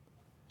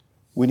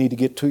 We need to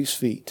get to His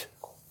feet.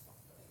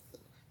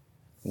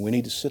 And we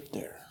need to sit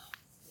there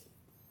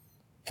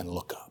and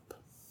look up.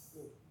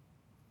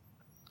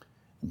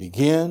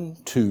 Begin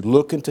to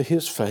look into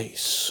His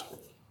face.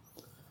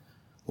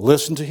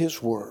 Listen to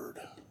His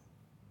Word.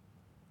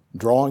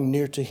 Drawing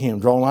near to Him.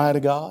 Draw nigh to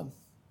God,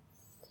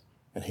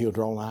 and He'll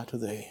draw nigh to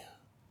thee.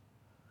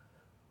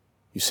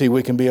 You see,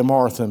 we can be a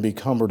Martha and be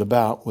cumbered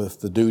about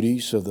with the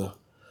duties of the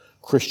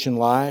Christian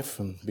life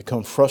and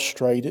become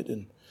frustrated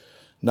and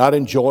not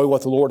enjoy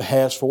what the Lord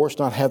has for us,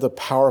 not have the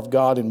power of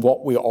God in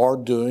what we are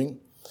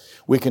doing.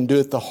 We can do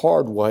it the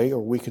hard way,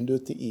 or we can do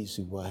it the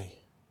easy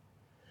way.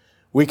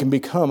 We can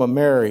become a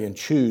Mary and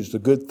choose the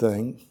good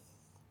thing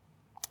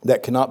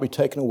that cannot be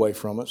taken away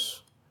from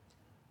us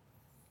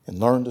and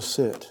learn to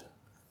sit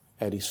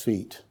at His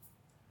feet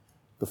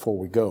before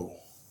we go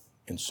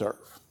and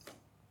serve.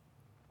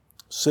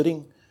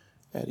 Sitting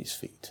at His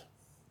feet.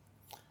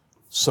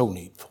 So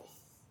needful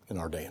in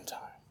our day and time.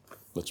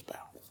 Let's bow.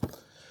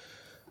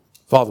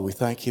 Father, we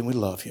thank You and we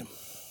love You.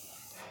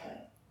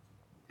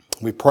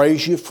 We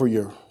praise You for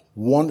Your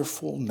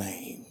wonderful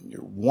name,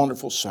 Your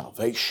wonderful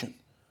salvation,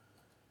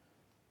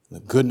 the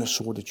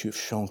goodness, Lord, that You've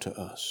shown to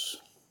us.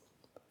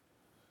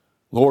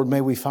 Lord,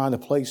 may we find a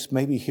place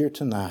maybe here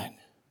tonight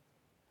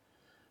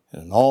at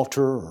an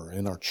altar or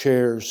in our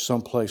chairs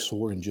someplace,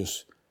 Lord, and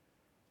just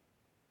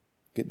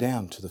get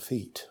down to the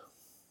feet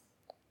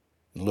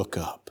and look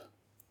up.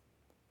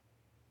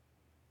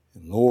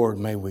 And Lord,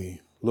 may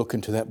we look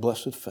into that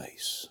blessed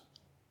face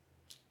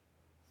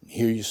and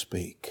hear you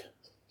speak.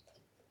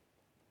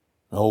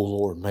 Oh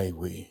Lord, may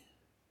we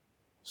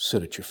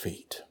sit at your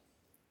feet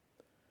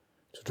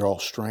to draw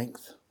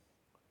strength,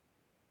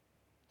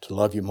 to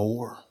love you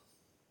more,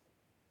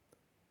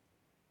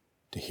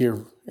 to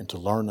hear and to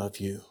learn of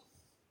you.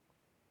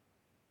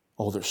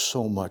 Oh, there's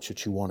so much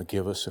that you want to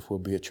give us if we'll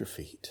be at your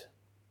feet.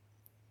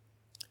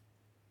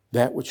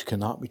 That which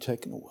cannot be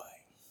taken away.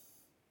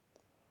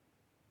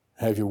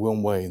 Have your will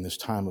and way in this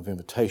time of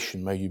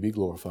invitation. May you be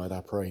glorified,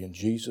 I pray in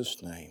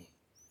Jesus' name.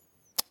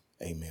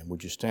 Amen.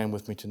 Would you stand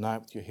with me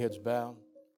tonight with your heads bowed?